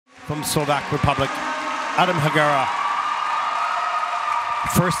from Slovak Republic, Adam HAGARA.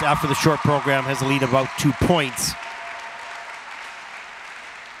 First after the short program, has a lead of about 2 points.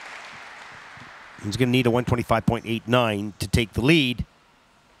 He's going to need a 125.89 to take the lead.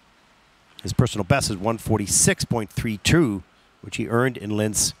 His personal best is 146.32, which he earned in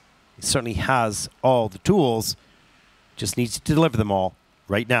Linz. He certainly has all the tools, just needs to deliver them all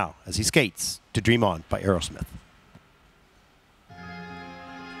right now as he skates to Dream On by Aerosmith.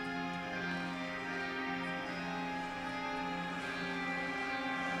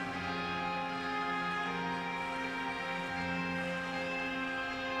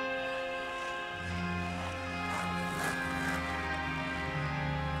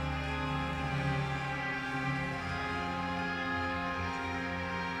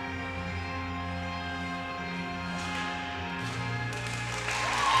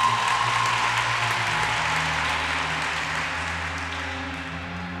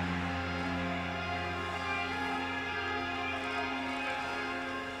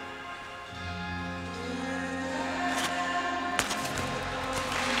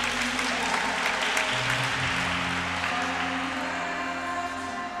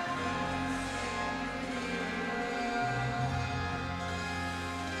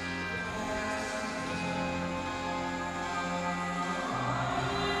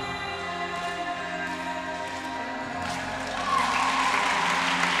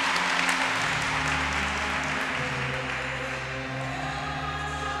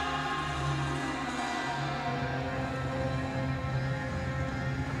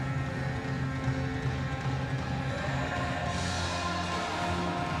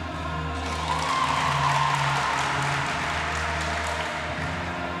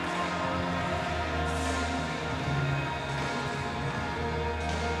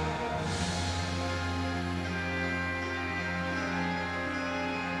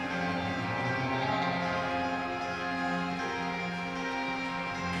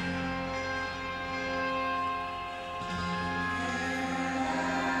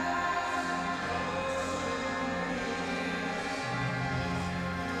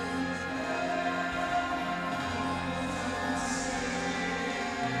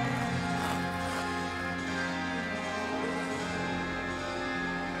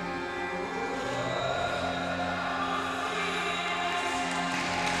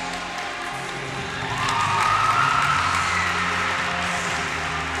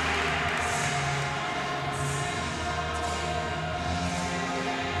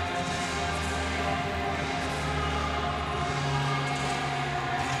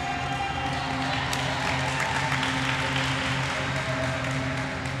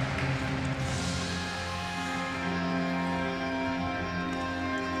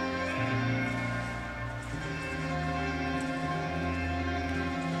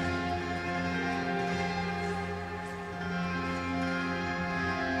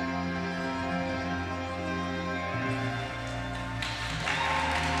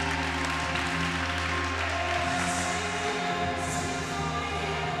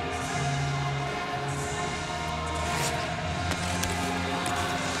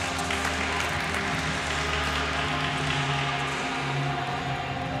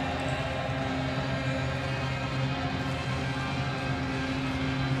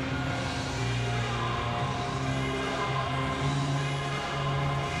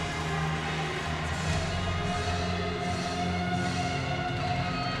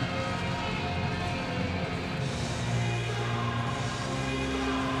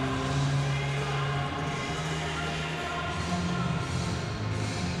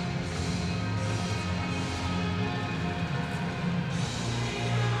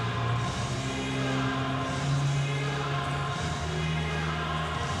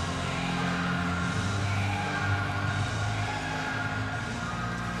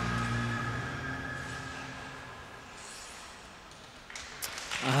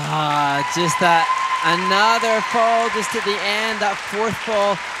 Just that another fall just at the end, that fourth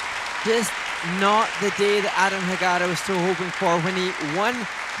fall. Just not the day that Adam HAGARA was so hoping for. When he won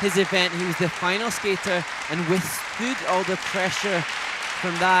his event, he was the final skater and withstood all the pressure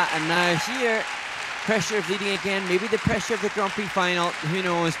from that. And now here, pressure of leading again, maybe the pressure of the Grand Prix final, who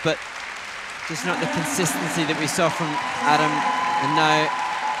knows, but just not the consistency that we saw from Adam. And now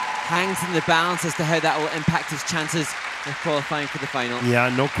hangs in the balance as to how that will impact his chances of qualifying for the final.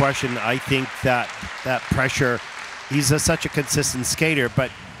 Yeah, no question. I think that pressure, he's such a consistent skater, but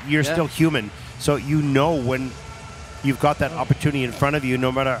you're still human. So you know when you've got that opportunity in front of you,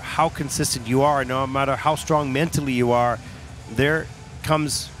 no matter how consistent you are, no matter how strong mentally you are, there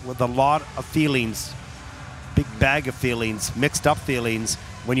comes with a lot of feelings, big bag of feelings, mixed up feelings,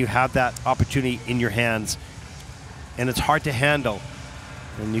 when you have that opportunity in your hands. And it's hard to handle.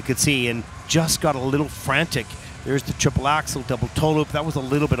 And you could see, and just got a little frantic. There's the triple axel, double toe loop. That was a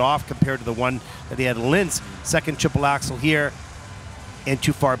little bit off compared to the one that he had in Linz. Second triple axel here, and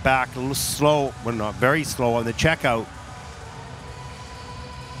too far back, a little slow, well, not very slow on the checkout.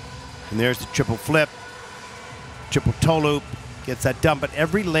 And there's the triple flip, triple toe loop, gets that done. But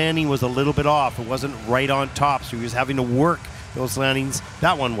every landing was a little bit off. It wasn't right on top, so he was having to work those landings.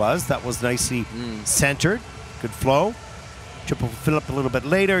 That was nicely centered, good flow. Triple flip a little bit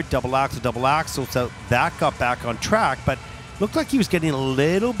later, double axel, so that got back on track, but looked like he was getting a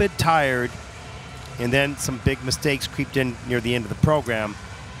little bit tired, and then some big mistakes creeped in near the end of the program.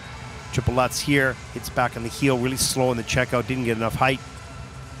 Triple Lutz here, hits back on the heel, really slow in the checkout, didn't get enough height.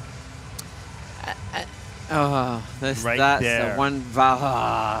 That's there. The one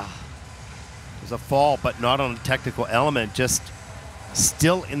valve. It was a fall, but not on a technical element, just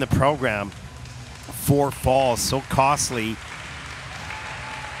still in the program. 4 falls, so costly.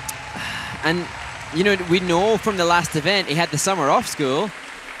 And, you know, we know from the last event, he had the summer off school.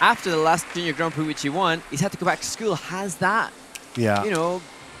 After the last Junior Grand Prix, which he won, he's had to go back to school. Has that, you know,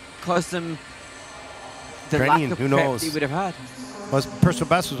 caused him the lack of prep he would have had? Well, his personal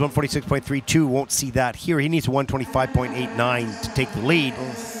best was 146.32. Won't see that here. He needs a 125.89 to take the lead.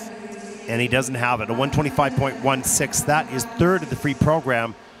 And he doesn't have it. A 125.16. That is third of the free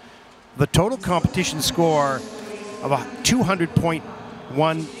program. The total competition score of a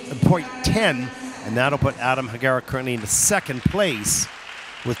 200.10, and that'll put Adam HAGARA currently in the second place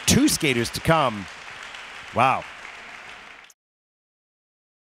with 2 skaters to come. Wow.